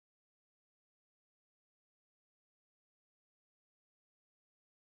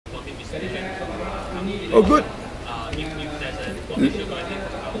Oh, good.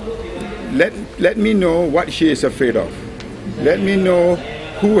 Let me know what she is afraid of. Let me know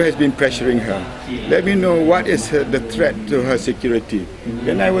who has been pressuring her. Let me know what is the threat to her security.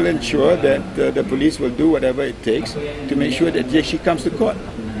 Then I will ensure that the police will do whatever it takes to make sure that she comes to court.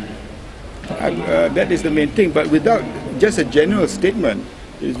 That is the main thing. But without just a general statement,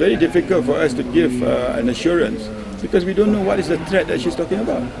 it's very difficult for us to give an assurance because we don't know what is the threat that she's talking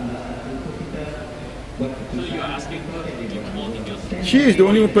about. So you are asking her to give more details? She is the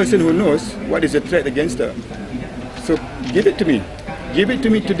only person who knows what is the threat against her. So give it to me. Give it to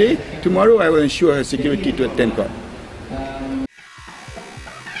me today. Tomorrow I will ensure her security to attend court.